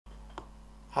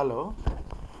Hello,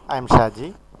 I am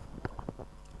Shaji.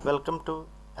 Welcome to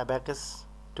Abacus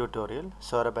tutorial,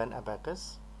 Soraban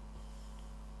Abacus.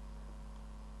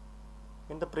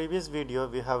 In the previous video,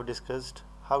 we have discussed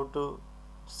how to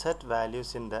set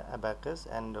values in the abacus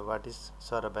and what is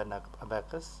Soraban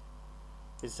Abacus.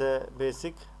 It's a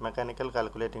basic mechanical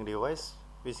calculating device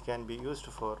which can be used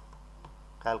for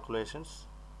calculations,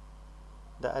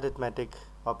 the arithmetic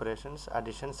operations,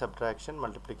 addition, subtraction,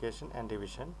 multiplication and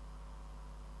division.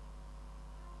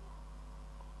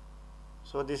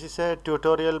 So this is a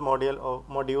tutorial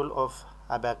module of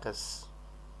abacus.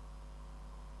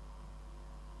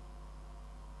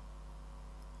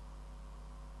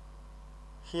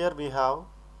 Here we have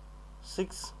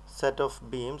 6 set of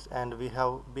beams and we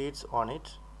have beads on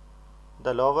it.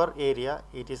 The lower area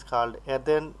it is called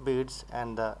earthen beads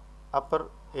and the upper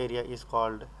area is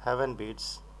called heaven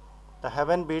beads. The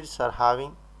heaven beads are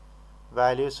having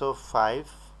values of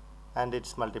 5 and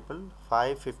its multiple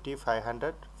 5, 50,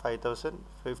 500, 5000,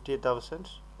 50,000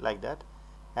 like that,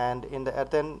 and in the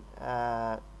earthen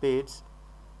beads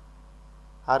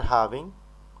are having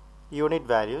unit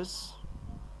values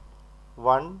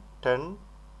 1, 10,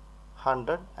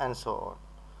 100 and so on.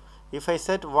 If I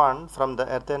set 1 from the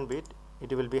earthen bead,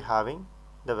 it will be having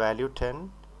the value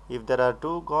 10. If there are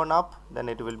 2 gone up, then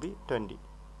it will be 20,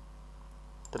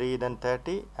 3 then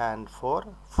 30 and 4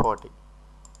 40.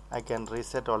 I can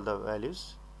reset all the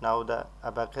values. Now the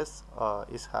abacus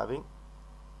is having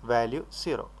value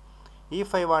 0.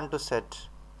 If I want to set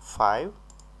 5,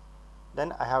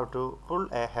 then I have to pull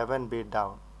a heaven bead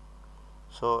down.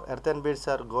 So earthen beads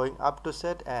are going up to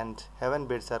set and heaven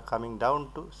beads are coming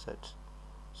down to set.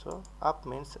 So up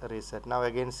means reset. Now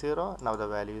again 0. Now the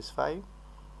value is 5,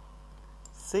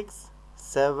 6,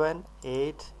 7,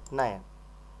 8, 9.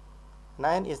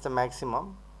 9 is the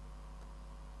maximum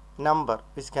number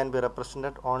which can be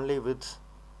represented only with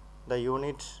the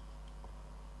unit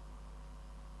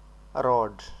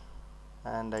rod,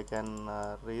 and I can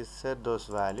reset those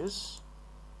values.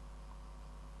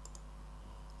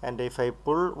 And if I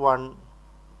pull one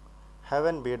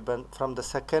heaven bead from the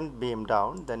second beam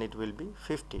down, then it will be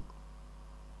 50.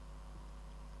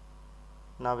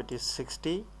 Now it is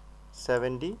 60,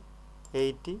 70,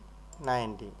 80,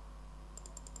 90.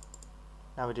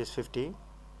 Now it is 50.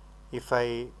 If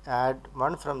I add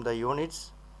 1 from the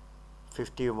units,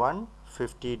 51,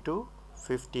 52,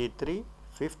 53,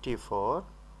 54,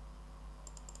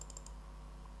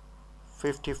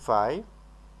 55,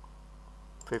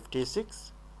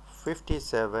 56,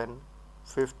 57,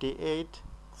 58,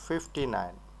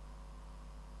 59.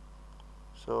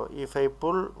 So if I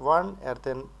pull one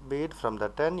earthen bead from the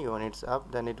 10 units up,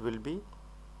 then it will be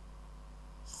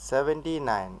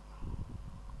 79,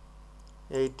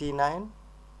 89,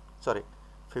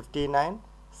 59,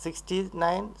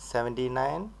 69,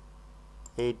 79,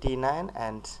 89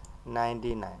 and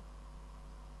 99.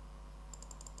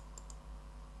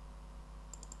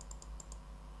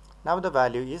 Now the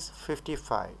value is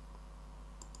 55.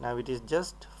 Now it is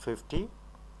just 50.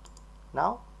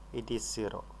 Now it is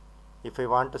 0. If I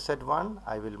want to set 1,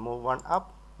 I will move 1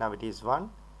 up. Now it is 1.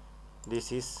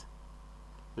 This is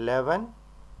 11.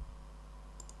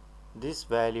 This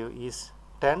value is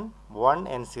 10, 1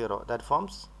 and 0, that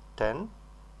forms 10.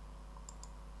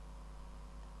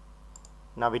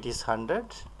 Now it is 100.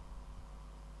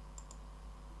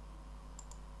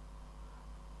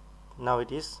 Now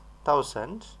it is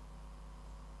 1000.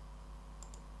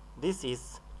 This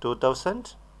is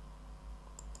 2000,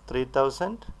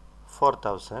 3000,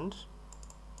 4000,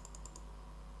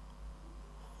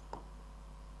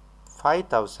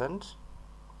 5000,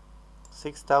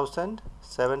 6000,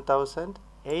 7000,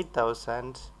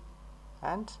 8000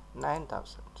 and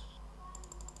 9000.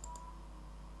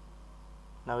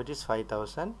 Now it is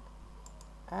 5000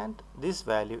 and this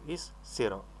value is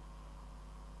 0.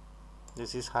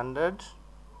 This is 100,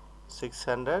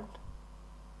 600,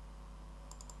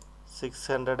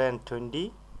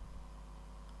 620,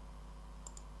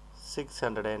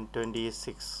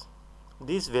 626.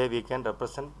 This way we can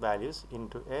represent values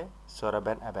into a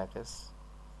Soraban abacus.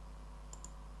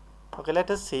 Okay,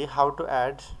 let us see how to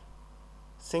add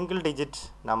single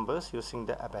digit numbers using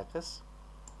the abacus.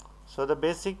 So the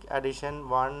basic addition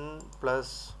 1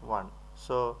 plus 1.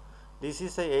 So this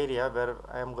is the area where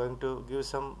I am going to give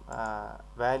some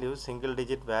values, single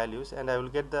digit values, and I will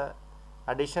get the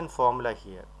addition formula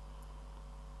here.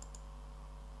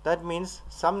 That means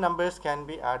some numbers can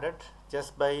be added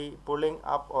just by pulling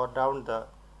up or down the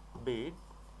bead,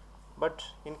 but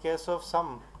in case of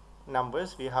some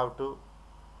numbers we have to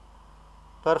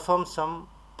perform some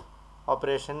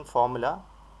operation formula,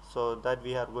 so that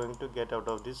we are going to get out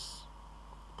of this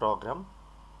program.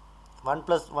 1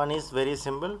 plus 1 is very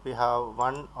simple. We have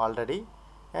 1 already,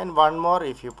 and 1 more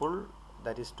if you pull,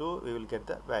 that is 2, we will get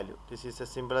the value. This is the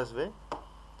simplest way,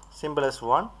 simplest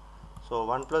one. So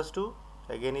 1 plus 2,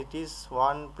 again it is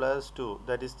 1 plus 2,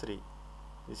 that is 3.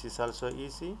 This is also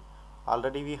easy.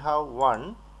 Already we have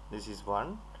 1, this is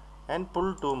 1, and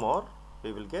pull 2 more,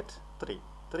 we will get 3.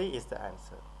 3 is the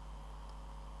answer.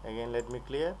 Again let me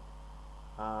clear.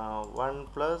 1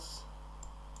 plus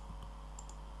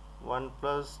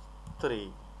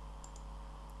 3,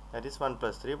 that is 1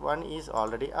 plus 3. 1 is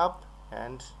already up,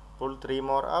 and pull 3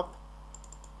 more up.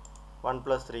 1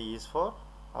 plus 3 is 4.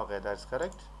 Okay, that's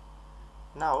correct.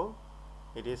 Now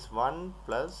it is 1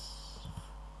 plus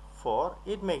 4.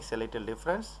 It makes a little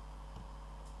difference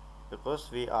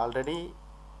because we already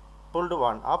pulled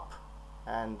 1 up,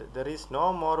 and there is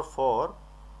no more 4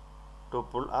 to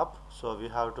pull up, so we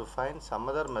have to find some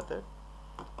other method.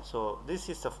 So this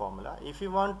is the formula. If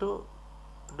you want to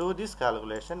do this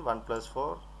calculation, 1 plus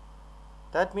 4,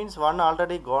 that means 1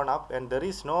 already gone up and there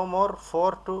is no more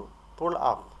 4 to pull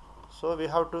up. So we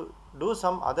have to do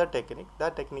some other technique.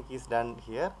 That technique is done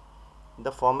here.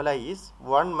 The formula is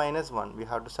 1 minus 1. We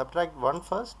have to subtract 1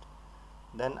 first,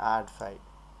 then add 5.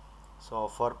 So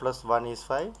 4 plus 1 is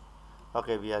 5.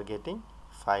 Okay, we are getting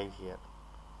 5 here.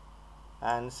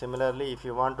 And similarly, if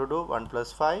you want to do 1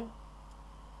 plus 5,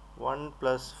 1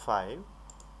 plus 5,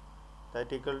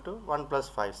 that equal to 1 plus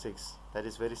 5, 6. That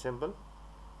is very simple.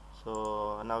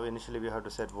 So now initially we have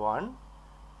to set 1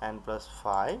 and plus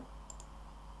 5,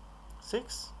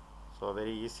 6. So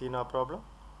very easy, no problem.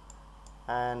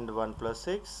 And 1 plus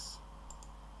 6,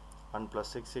 1 plus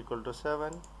 6 equal to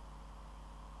 7.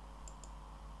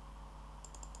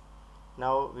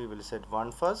 Now we will set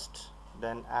 1 first,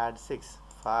 then add 6.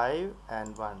 5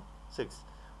 and 1, 6.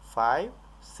 5,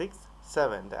 6,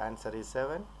 7. The answer is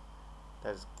 7.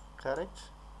 That is correct.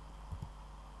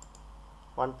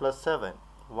 1 plus 7.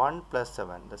 1 plus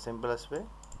 7. The simplest way.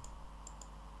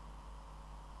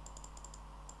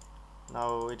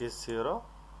 Now it is 0.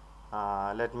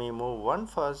 Let me move 1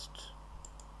 first.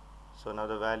 So now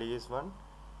the value is 1.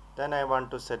 Then I want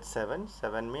to set 7.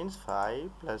 7 means 5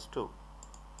 plus 2.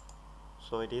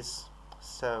 So it is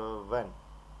 7.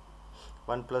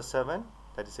 1 plus 7,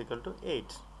 that is equal to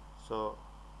 8. So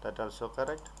that also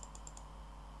correct.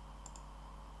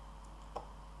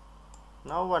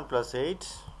 Now 1 plus 8,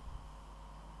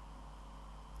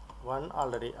 1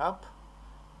 already up,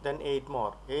 then 8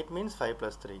 more. 8 means 5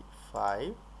 plus 3.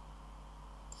 5,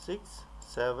 6,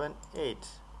 7, 8.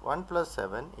 1 plus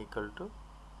 7 equal to,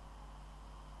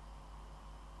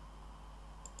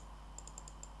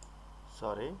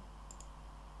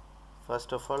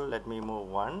 first of all let me move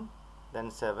 1, then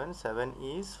 7. 7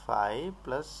 is 5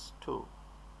 plus 2.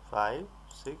 5,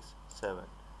 6, 7.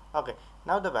 Okay,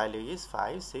 now the value is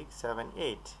 5, 6, 7,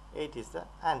 8. 8 is the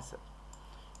answer.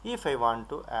 If I want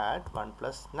to add 1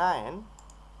 plus 9,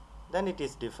 then it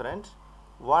is different.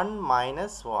 1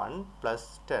 minus 1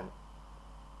 plus 10.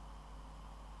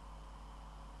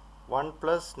 1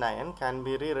 plus 9 can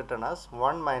be rewritten as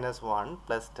 1 minus 1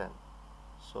 plus 10.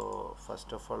 So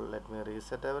first of all let me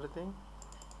reset everything.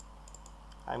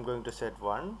 I am going to set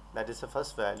 1, that is the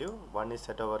first value. 1 is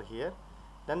set over here.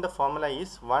 Then the formula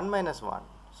is 1 minus 1.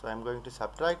 So I am going to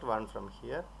subtract 1 from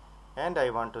here, and I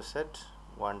want to set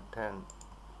 1, 10.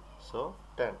 So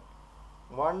 10.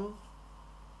 1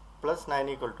 plus 9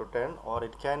 equal to 10, or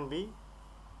it can be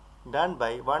done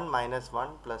by 1 minus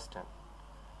 1 plus 10.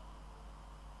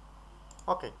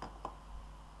 Okay.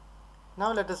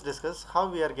 Now let us discuss how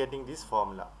we are getting this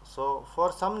formula. So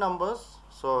for some numbers,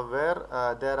 so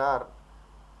where there are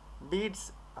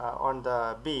beads on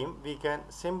the beam, we can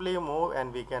simply move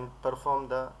and we can perform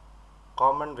the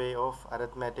common way of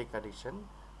arithmetic addition.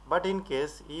 But in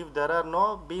case if there are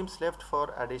no beams left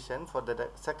for addition for the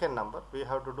second number, we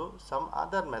have to do some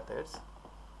other methods,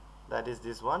 that is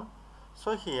this one.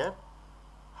 So here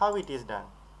how it is done.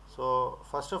 So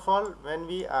first of all, when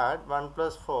we add 1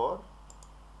 plus 4,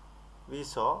 we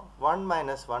saw 1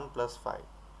 minus 1 plus 5.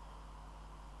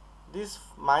 This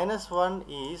minus 1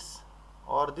 is,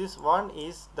 or this 1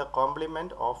 is the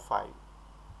complement of 5.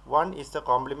 1 is the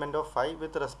complement of 5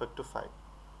 with respect to 5.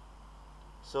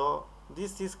 So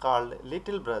this is called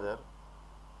little brother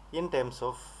in terms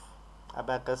of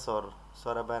abacus or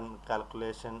Soraban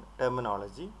calculation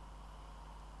terminology.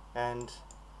 And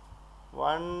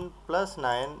 1 plus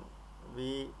 9,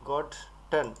 we got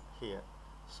 10 here.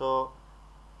 So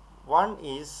 1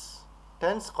 is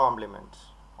 10's complement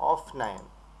of 9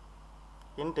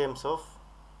 in terms of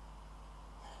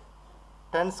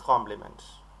 10's complement.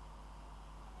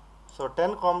 So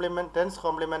 10's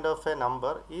complement of a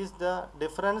number is the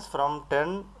difference from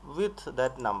 10 with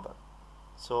that number.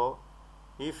 So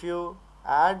if you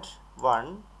add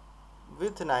 1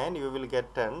 with 9, you will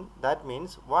get 10. That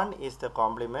means 1 is the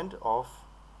complement of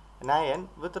 9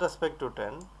 with respect to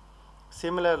 10.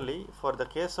 Similarly, for the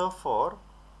case of 4,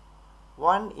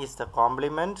 1 is the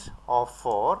complement of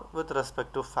 4 with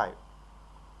respect to 5.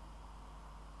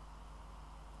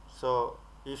 So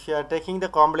if you are taking the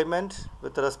complement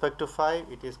with respect to 5,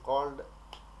 it is called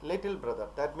little brother.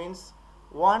 That means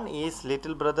 1 is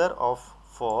little brother of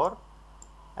 4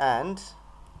 and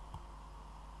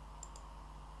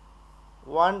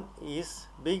 1 is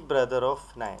big brother of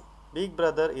 9. Big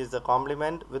brother is the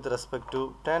complement with respect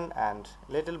to 10 and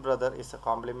little brother is a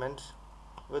complement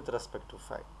with respect to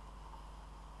 5.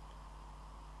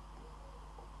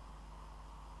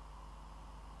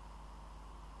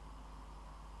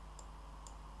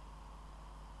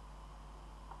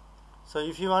 So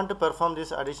if you want to perform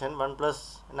this addition 1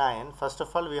 plus 9, first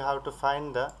of all we have to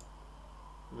find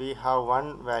we have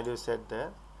one value set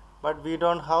there, but we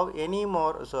don't have any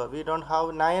more, so we don't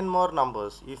have 9 more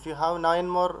numbers. If you have 9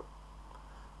 more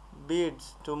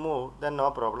beads to move, then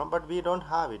no problem, but we don't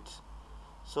have it.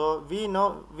 So we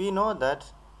know that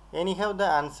anyhow the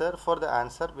answer, for the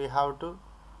answer we have to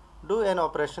do an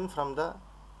operation from the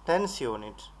tens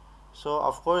unit. So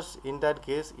of course in that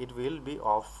case it will be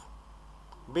of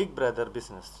big brother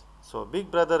business. So big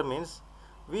brother means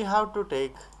we have to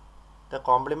take the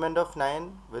complement of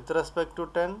 9 with respect to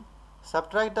 10,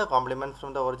 subtract the complement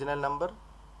from the original number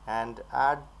and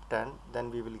add 10,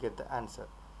 then we will get the answer.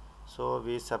 So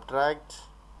we subtract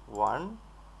 1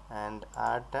 and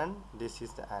add 10, this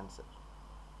is the answer.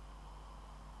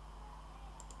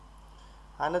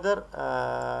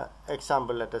 Another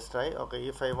example, let us try. Okay,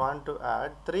 if I want to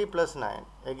add 3 plus 9,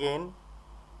 again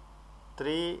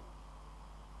 3,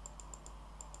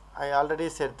 I already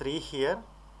said 3 here,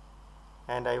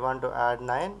 and I want to add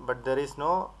 9, but there is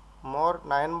no more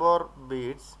 9 more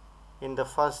beads in the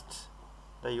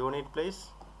the unit place,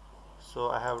 so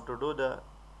I have to do the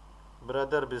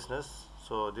brother business.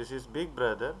 So this is big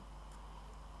brother,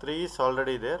 3 is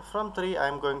already there. From 3 I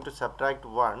am going to subtract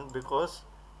 1 because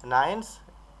 9's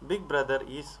big brother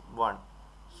is 1,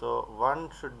 so 1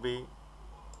 should be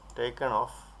taken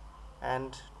off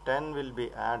and 10 will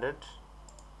be added.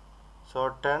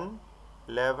 So 10,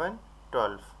 11,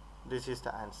 12, this is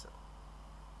the answer.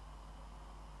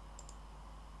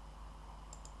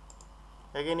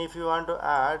 Again, if you want to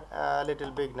add a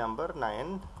little big number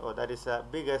 9, that is the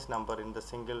biggest number in the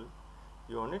single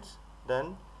units,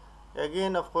 then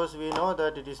again of course we know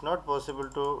that it is not possible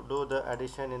to do the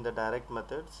addition in the direct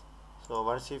methods. So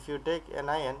once if you take a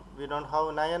 9, we don't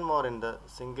have 9 more in the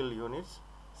single units,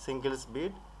 single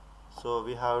speed, so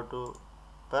we have to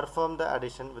perform the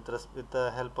addition with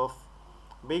the help of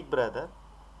big brother.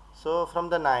 So from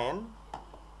the 9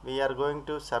 we are going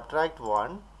to subtract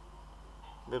 1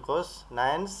 because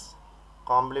 9's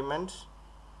complement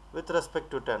with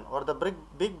respect to 10, or the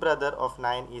big brother of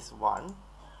 9 is 1,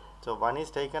 so 1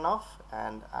 is taken off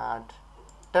and add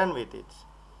 10 with it.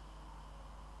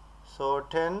 So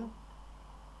 10,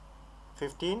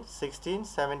 15, 16,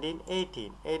 17,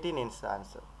 18, 18 is the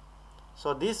answer.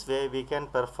 So this way we can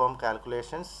perform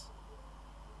calculations,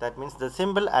 that means the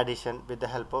simple addition with the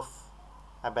help of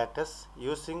abacus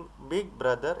using big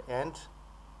brother and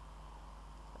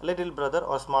little brother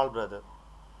or small brother.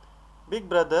 Big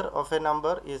brother of a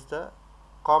number is the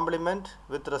complement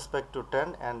with respect to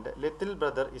 10 and little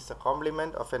brother is the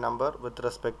complement of a number with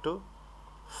respect to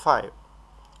 5.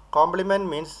 Complement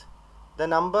means the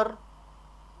number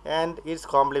and its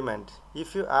complement.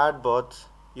 If you add both,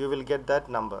 you will get that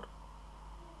number,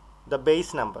 the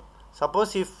base number.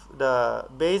 Suppose if the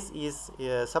base is,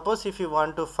 suppose if you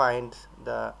want to find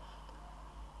the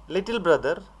little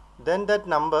brother, then that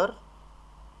number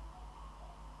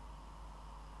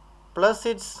plus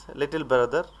its little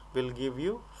brother will give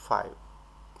you 5.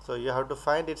 So you have to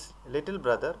find its little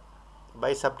brother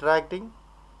by subtracting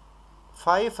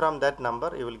 5 from that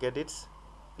number, you will get its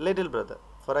little brother.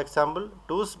 For example,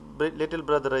 2's little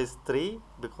brother is 3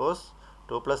 because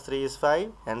 2 plus 3 is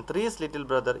 5 and 3's little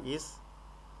brother is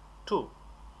 2.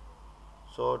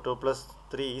 So 2 plus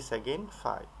 3 is again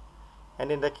 5.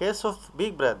 And in the case of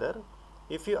big brother,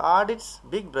 if you add its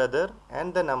big brother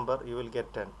and the number, you will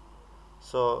get 10.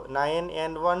 So 9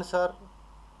 and 1s are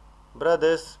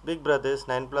brothers, big brothers.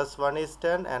 9 plus 1 is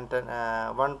 10 and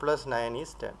 1 plus 9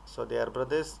 is 10. So they are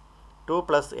brothers. 2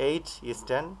 plus 8 is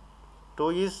 10. 2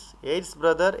 is 8's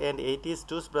brother and 8 is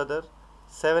 2's brother.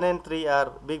 7 and 3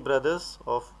 are big brothers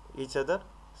of each other.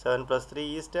 7 plus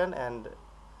 3 is 10 and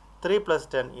 3 plus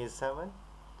 10 is 7,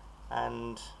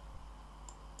 and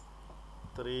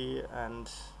 3 and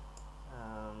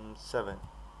 7.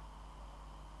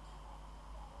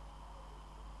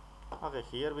 Okay,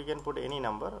 here we can put any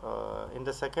number. In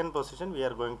the second position we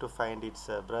are going to find its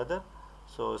brother.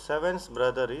 So 7's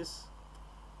brother is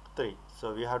 3.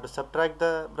 So we have to subtract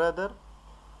the brother,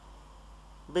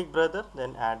 big brother,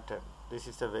 then add 10. This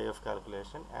is a way of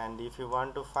calculation. And if you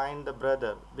want to find the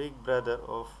brother, big brother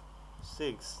of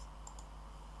 6,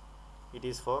 it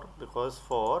is 4, because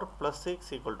 4 plus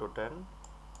 6 equal to 10,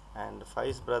 and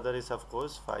 5's brother is of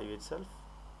course 5 itself,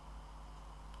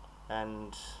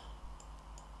 and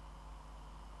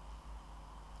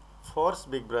 4's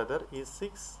big brother is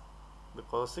 6,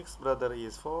 because 6's brother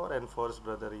is 4 and 4's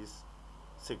brother is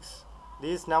 6.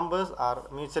 These numbers are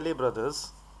mutually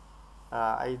brothers,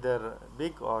 either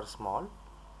big or small.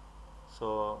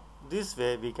 So this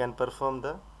way we can perform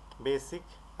the basic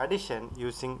addition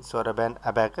using Soraban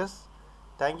Abacus.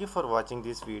 Thank you for watching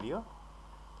this video.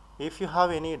 If you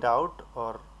have any doubt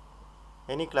or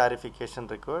any clarification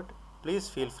required, please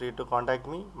feel free to contact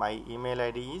me. My email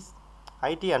ID is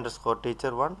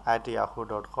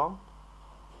it_teacher1@yahoo.com.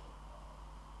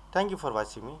 Thank you for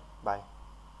watching me. Bye.